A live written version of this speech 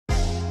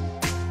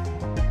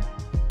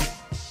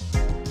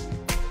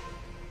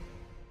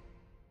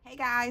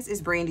Guys,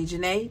 it's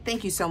brandijanei.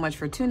 Thank you so much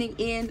for tuning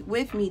in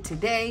with me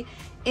today.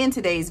 In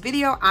today's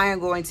video, I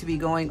am going to be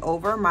going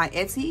over my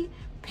Etsy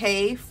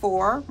pay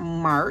for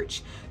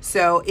March.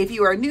 So if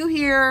you are new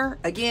here,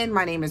 again,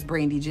 my name is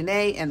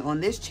brandijanei, and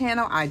on this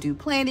channel, I do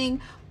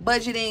planning,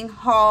 budgeting,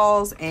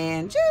 hauls,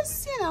 and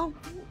just, a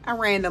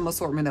random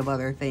assortment of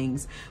other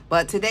things.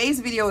 But today's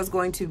video is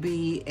going to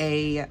be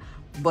a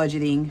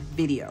budgeting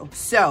video.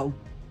 So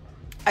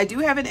I do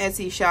have an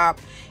Etsy shop,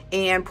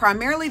 and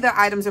primarily the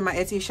items in my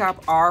Etsy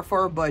shop are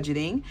for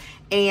budgeting.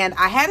 And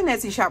I had an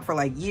Etsy shop for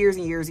like years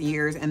and years and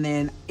years, and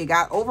then it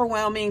got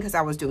overwhelming because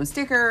I was doing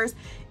stickers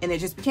and it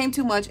just became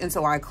too much, and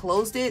so I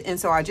closed it. And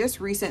so I just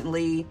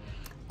recently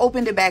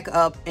opened it back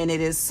up, and it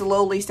is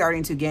slowly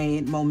starting to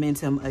gain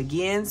momentum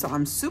again. So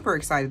I'm super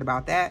excited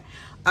about that.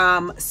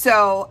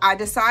 So I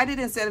decided,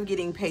 instead of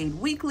getting paid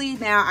weekly,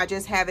 now I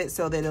just have it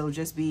so that it'll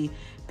just be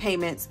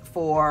payments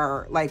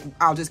for, like,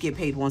 I'll just get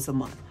paid once a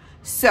month.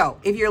 So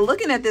if you're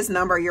looking at this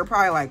number, you're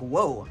probably like,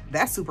 whoa,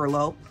 that's super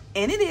low.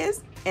 And it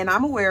is, and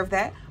I'm aware of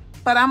that,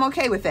 but I'm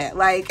okay with that.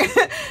 Like,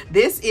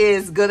 this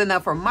is good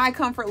enough for my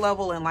comfort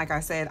level. And like I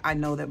said, I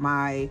know that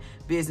my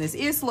business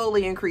is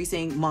slowly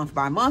increasing month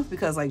by month,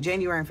 because like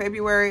January and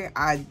February,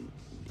 I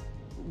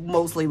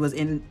mostly was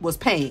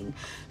paying.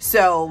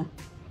 So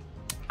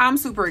I'm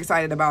super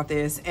excited about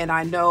this. And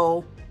I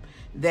know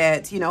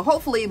that,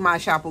 hopefully my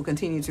shop will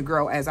continue to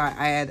grow as I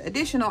add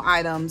additional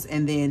items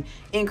and then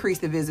increase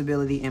the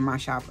visibility in my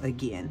shop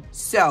again.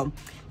 So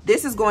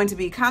this is going to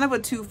be kind of a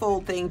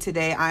twofold thing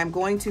today. I'm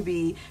going to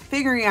be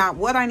figuring out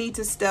what I need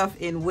to stuff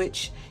in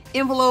which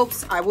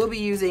envelopes. I will be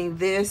using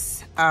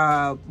this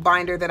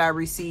binder that I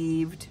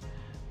received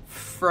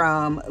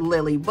from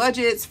Lily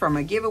Budgets from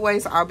a giveaway.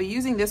 So I'll be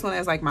using this one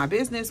as like my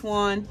business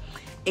one.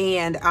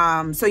 And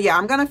so yeah,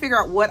 I'm gonna figure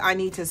out what I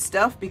need to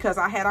stuff, because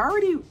I had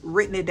already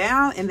written it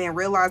down and then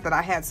realized that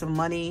I had some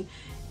money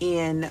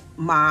in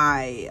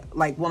my,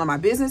 like, one of my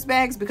business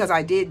bags, because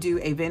I did do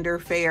a vendor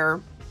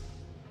fair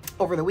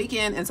over the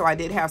weekend, and so I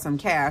did have some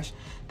cash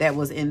that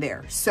was in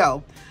there.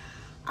 So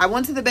I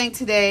went to the bank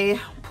today,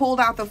 pulled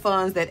out the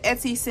funds that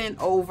Etsy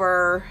sent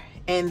over,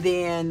 and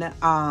then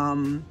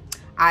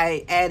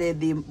I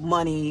added the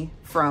money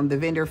from the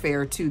vendor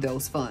fair to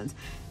those funds.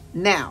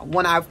 Now,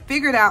 when I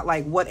figured out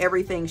like what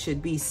everything should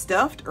be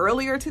stuffed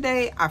earlier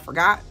today, I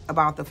forgot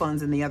about the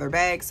funds in the other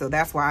bag. So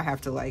that's why I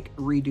have to like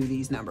redo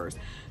these numbers.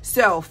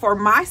 So for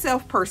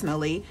myself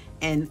personally,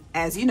 and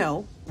as you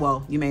know,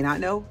 well, you may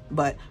not know,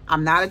 but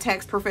I'm not a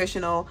tax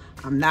professional.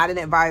 I'm not an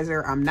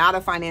advisor. I'm not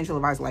a financial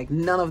advisor, like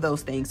none of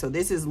those things. So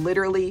this is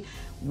literally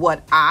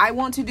what I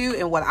want to do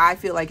and what I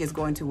feel like is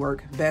going to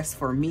work best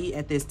for me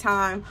at this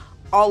time.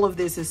 All of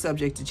this is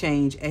subject to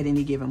change at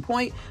any given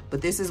point,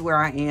 but this is where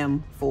I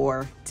am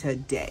for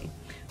today.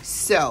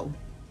 So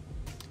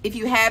if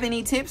you have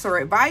any tips or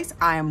advice,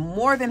 I am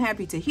more than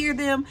happy to hear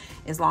them,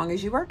 as long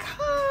as you are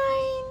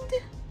kind.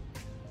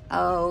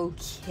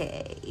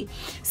 Okay.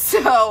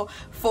 So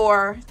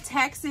for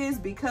taxes,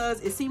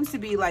 because it seems to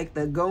be like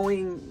the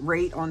going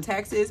rate on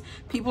taxes,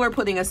 people are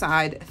putting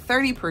aside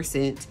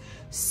 30%.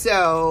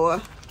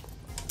 So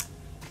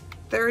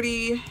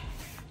 30.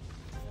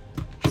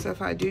 So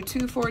if I do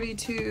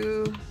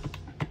 242,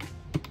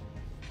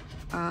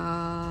 no,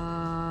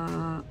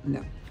 I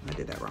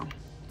did that wrong.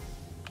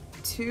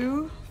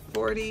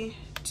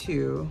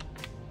 242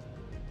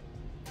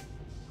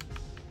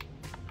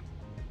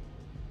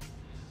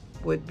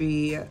 would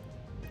be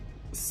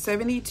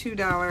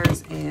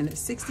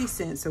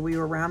 $72.60. So we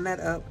will round that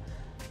up,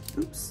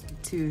 oops,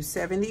 to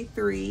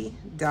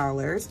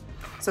 $73.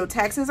 So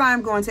taxes,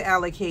 I'm going to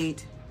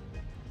allocate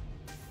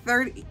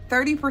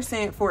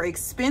 30% for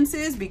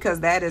expenses,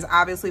 because that is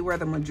obviously where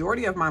the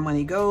majority of my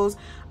money goes.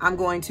 I'm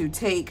going to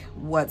take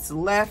what's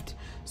left.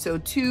 So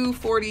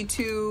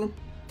 242,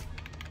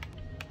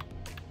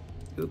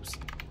 oops,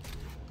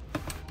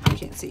 I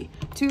can't see.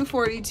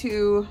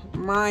 242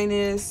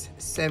 minus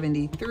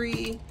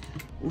 73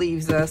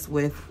 leaves us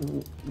with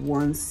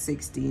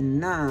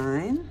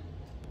 169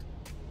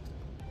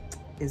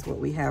 is what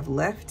we have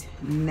left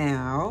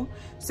now.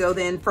 So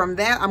then from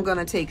that, I'm going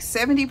to take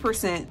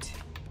 70%.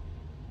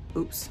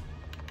 Oops,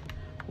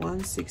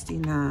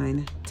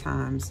 169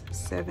 times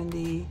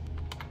 70.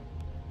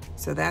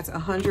 So that's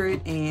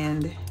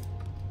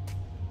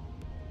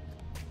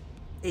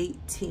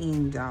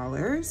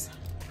 $118.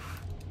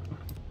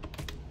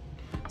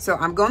 So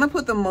I'm gonna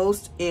put the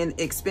most in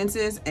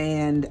expenses,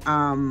 and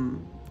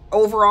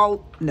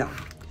overall, no.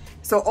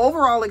 So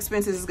overall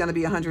expenses is gonna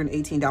be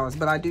 $118,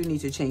 but I do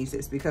need to change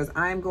this, because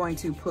I'm going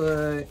to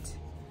put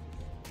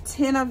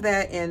 10 of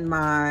that in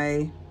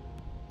my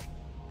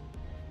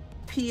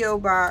P.O.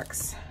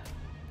 box.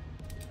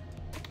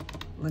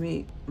 Let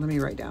me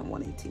write down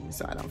 118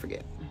 so I don't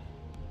forget.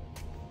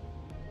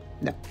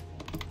 No,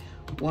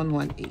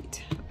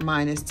 118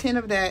 minus 10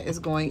 of that is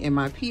going in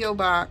my P.O.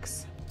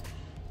 box,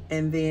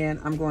 and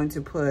then I'm going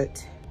to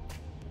put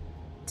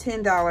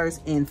 $10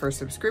 in for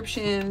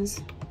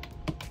subscriptions,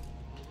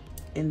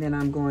 and then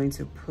I'm going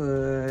to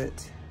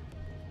put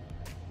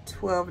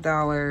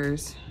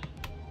 $12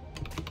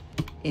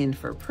 in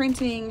for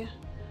printing,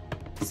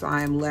 So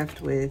I am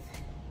left with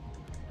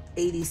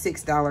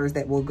 $86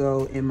 that will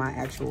go in my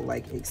actual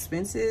like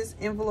expenses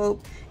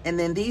envelope. And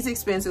then these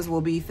expenses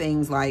will be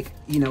things like,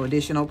 you know,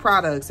 additional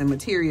products and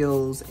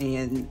materials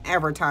and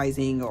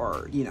advertising,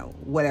 or, you know,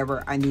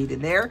 whatever I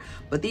needed there.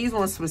 But these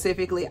ones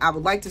specifically, I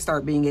would like to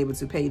start being able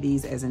to pay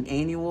these as an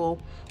annual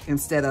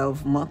instead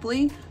of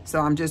monthly. So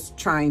I'm just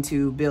trying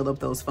to build up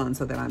those funds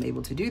so that I'm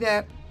able to do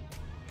that.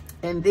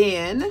 And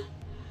then,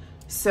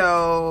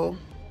 so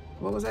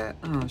what was that?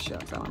 Oh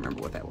shucks, I don't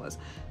remember what that was.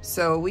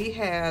 So we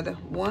had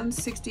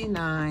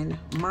 169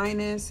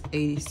 minus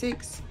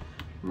 86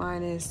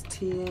 minus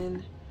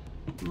 10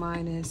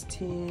 minus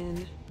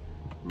 10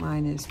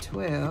 minus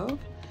 12.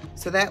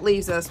 So that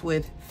leaves us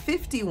with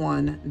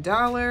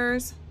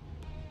 $51.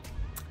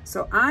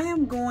 So I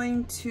am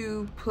going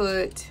to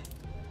put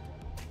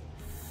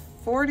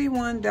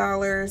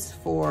 $41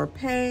 for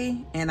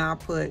pay, and I'll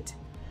put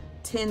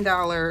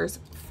 $10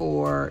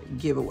 for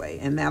giveaway.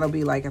 And that'll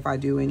be like if I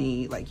do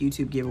any like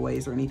YouTube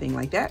giveaways or anything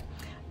like that,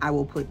 I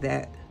will put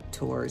that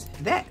towards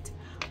that.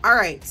 All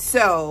right,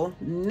 so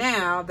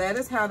now that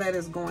is how that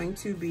is going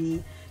to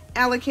be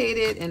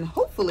allocated, and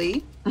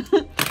hopefully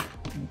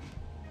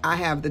I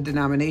have the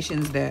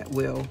denominations that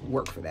will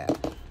work for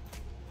that.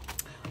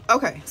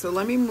 Okay, so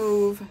let me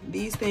move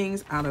these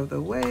things out of the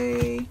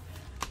way.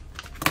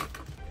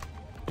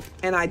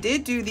 And I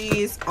did do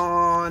these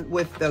on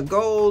with the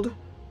gold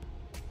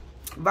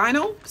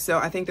vinyl, so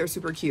I think they're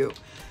super cute.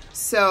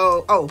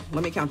 So, oh,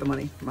 let me count the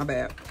money, my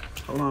bad.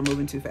 Hold on,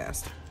 moving too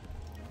fast.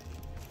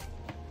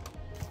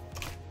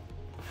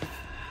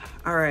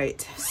 All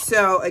right,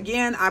 so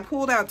again, I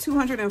pulled out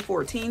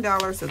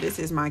 $214. So this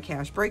is my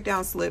cash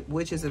breakdown slip,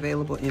 which is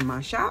available in my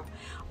shop,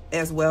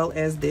 as well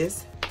as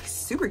this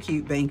super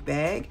cute bank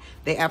bag.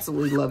 They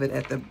absolutely love it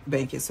at the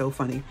bank. It's so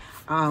funny.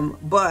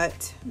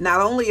 But not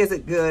only is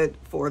it good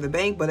for the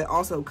bank, but it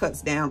also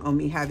cuts down on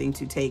me having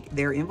to take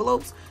their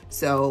envelopes.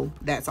 So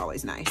that's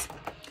always nice.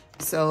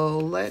 So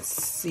let's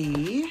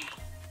see.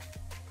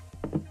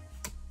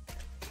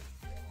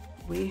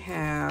 We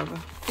have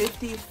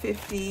 50,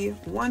 50,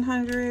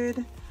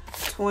 100,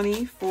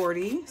 20,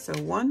 40. So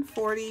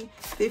 140,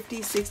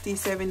 50, 60,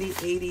 70,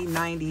 80,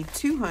 90,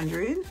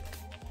 200.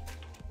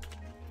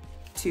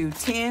 To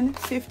 10,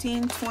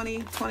 15,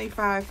 20,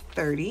 25,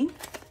 30.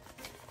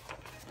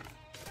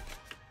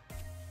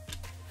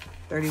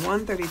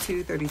 31,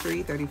 32,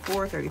 33,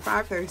 34,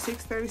 35,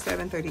 36,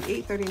 37,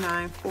 38,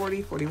 39,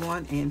 40,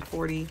 41, and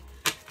 42.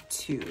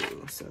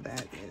 So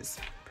that is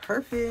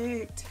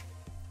perfect.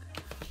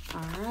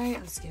 All right,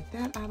 let's get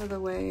that out of the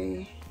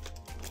way.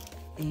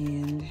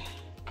 And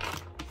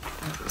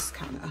I just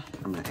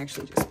I'm gonna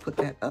actually just put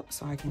that up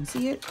so I can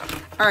see it.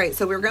 All right,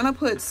 so we're gonna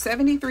put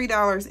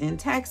 $73 in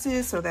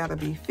taxes. So that'll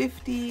be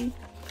 50,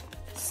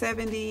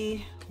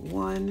 70,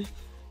 1,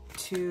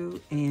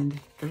 2, and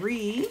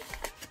 3.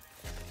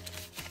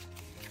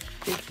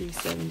 50,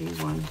 70,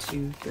 1,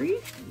 2, 3,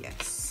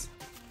 yes.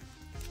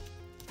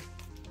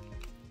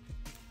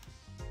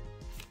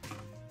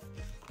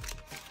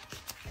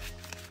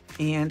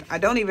 And I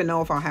don't even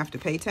know if I'll have to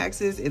pay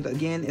taxes.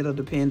 Again, it'll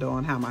depend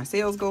on how my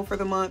sales go for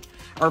the month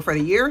or for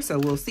the year. So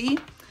we'll see.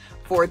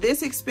 For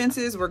this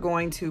expenses, we're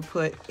going to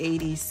put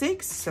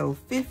 86. So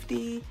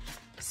 50,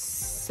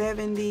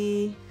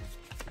 70,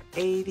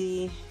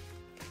 80,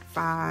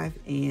 5,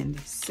 and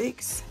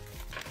 6.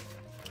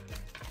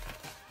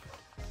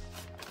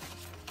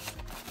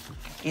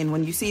 And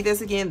when you see this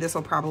again, this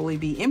will probably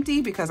be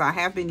empty because I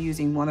have been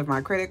using one of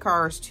my credit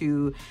cards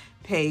to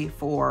pay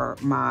for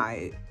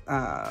my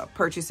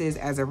purchases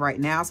as of right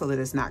now, so that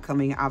it's not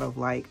coming out of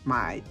like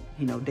my,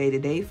 you know,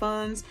 day-to-day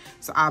funds.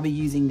 So I'll be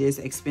using this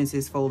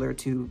expenses folder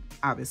to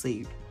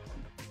obviously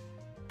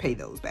pay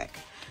those back.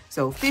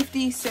 So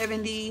 50,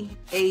 70,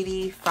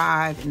 80,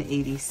 5, and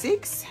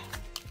 86.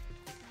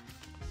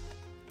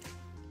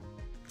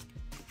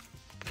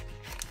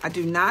 I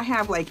do not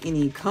have like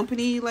any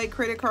company like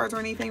credit cards or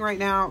anything right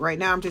now. Right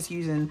now, I'm just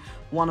using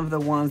one of the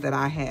ones that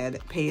I had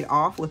paid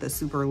off with a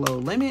super low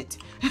limit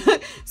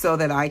so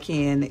that I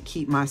can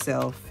keep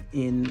myself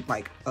in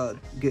like a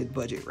good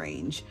budget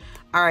range.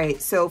 All right,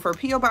 so for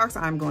P.O. Box,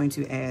 I'm going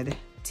to add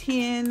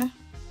 10.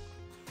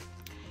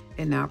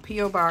 And now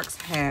P.O. Box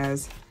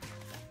has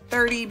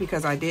 30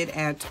 because I did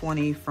add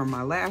 20 from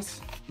my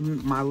last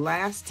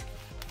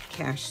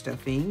cash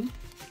stuffing.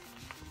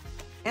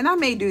 And I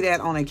may do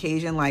that on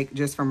occasion, like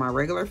just from my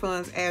regular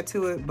funds, add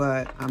to it,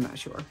 but I'm not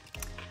sure.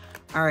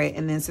 All right,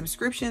 and then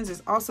subscriptions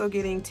is also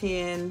getting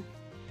 10.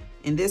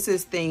 And this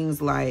is things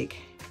like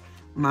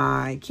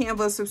my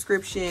Canva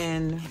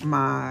subscription,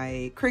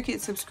 my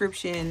Cricut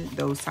subscription,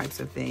 those types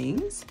of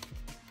things.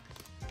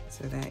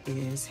 So that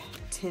is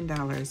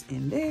 $10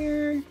 in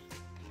there.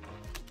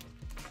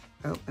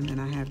 Oh, and then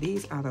I have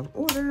these out of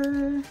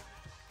order.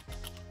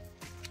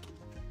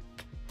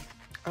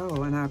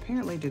 Oh, and I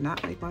apparently did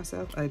not make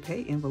myself a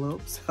pay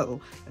envelope, so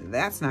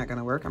that's not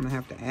gonna work. I'm gonna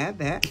have to add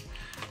that.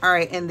 All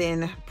right, and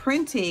then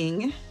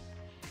printing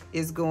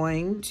is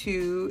going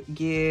to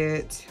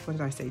get, what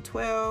did I say,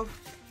 12,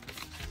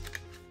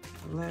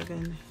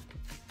 11,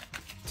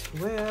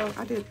 Well,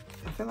 I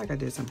feel like I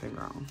did something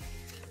wrong.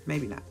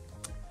 Maybe not.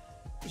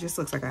 It just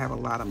looks like I have a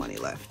lot of money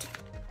left.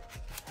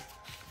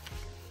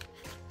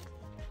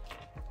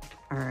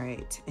 All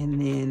right, and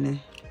then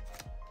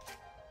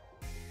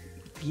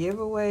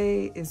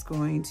giveaway is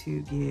going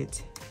to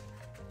get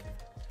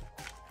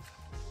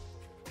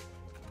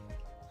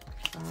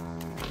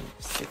 5,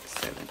 6,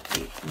 7,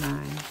 8,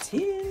 9,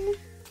 10.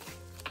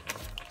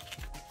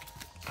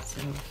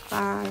 So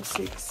 5,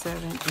 6,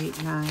 7,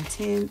 8, 9,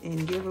 10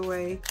 in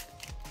giveaway.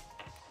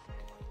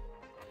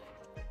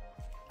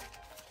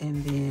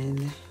 And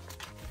then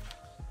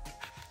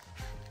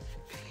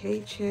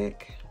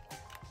Paycheck,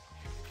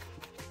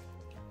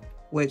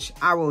 which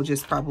I will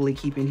just probably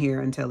keep in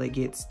here until it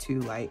gets to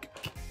like,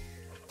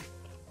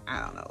 I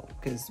don't know,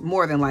 because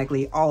more than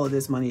likely all of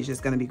this money is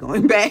just going to be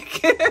going back.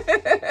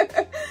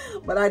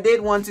 But I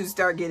did want to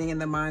start getting in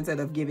the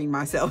mindset of giving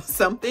myself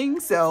something.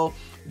 So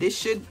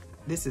this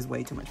is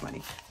way too much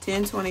money.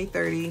 10, 20,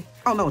 30.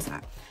 Oh, no, it's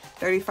not.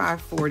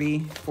 35, 40,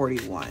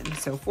 41.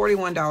 So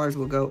 $41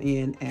 will go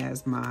in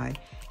as my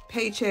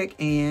paycheck.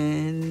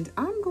 And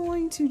I'm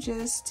going to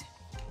just,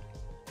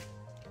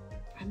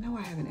 I know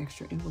I have an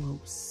extra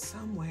envelope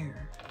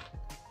somewhere.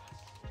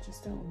 I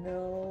just don't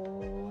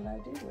know what I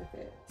did with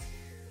it.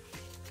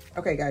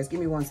 Okay, guys, give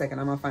me 1 second.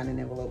 I'm gonna find an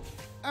envelope.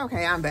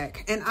 Okay, I'm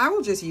back. And I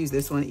will just use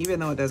this one, even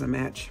though it doesn't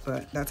match,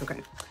 but that's okay.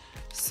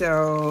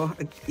 So,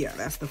 yeah,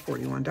 that's the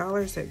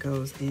 $41 that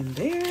goes in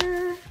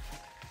there.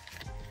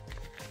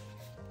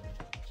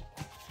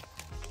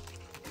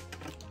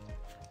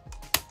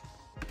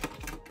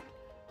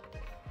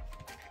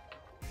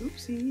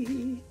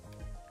 Oopsie.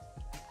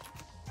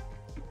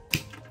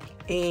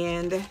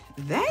 And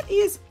that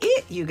is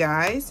it, you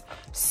guys.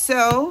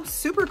 So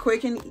super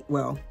quick and,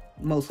 well,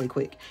 mostly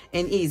quick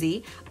and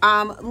easy.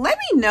 Let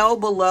me know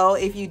below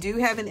if you do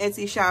have an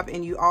Etsy shop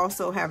and you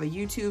also have a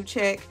YouTube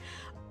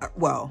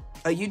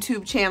a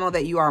YouTube channel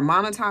that you are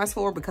monetized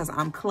for, because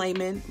I'm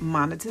claiming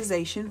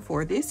monetization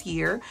for this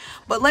year.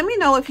 But let me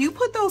know if you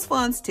put those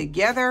funds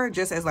together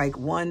just as like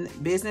one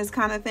business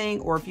kind of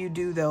thing, or if you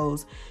do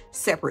those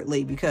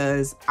separately,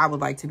 because I would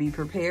like to be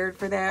prepared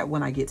for that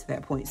when I get to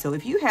that point. So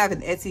if you have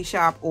an Etsy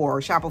shop or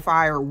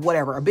Shopify or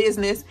whatever, a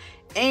business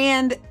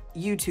and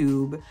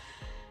YouTube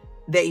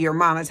that you're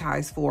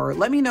monetized for,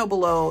 let me know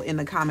below in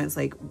the comments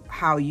like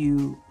how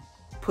you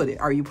put it.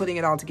 Are you putting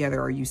it all together?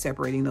 Or are you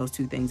separating those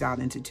two things out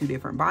into two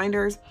different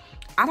binders?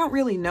 I don't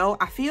really know.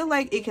 I feel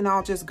like it can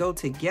all just go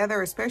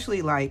together,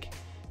 especially like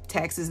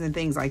taxes and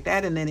things like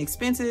that. And then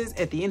expenses,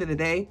 at the end of the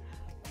day,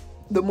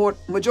 the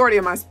majority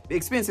of my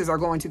expenses are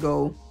going to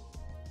go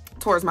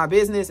towards my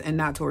business and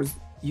not towards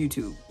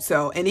YouTube.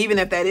 So, and even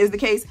if that is the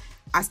case,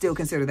 I still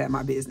consider that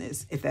my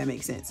business, if that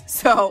makes sense.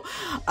 So,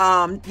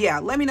 yeah,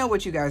 let me know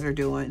what you guys are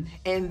doing.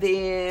 And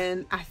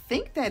then I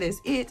think that is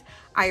it.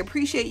 I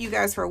appreciate you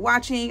guys for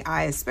watching.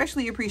 I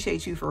especially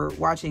appreciate you for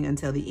watching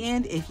until the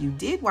end. If you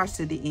did watch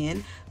to the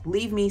end,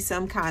 leave me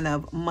some kind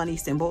of money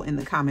symbol in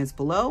the comments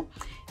below.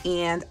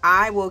 And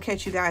I will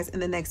catch you guys in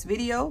the next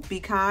video. Be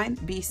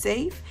kind, be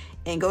safe,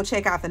 and go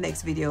check out the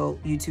next video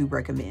YouTube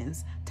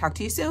recommends. Talk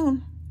to you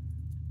soon.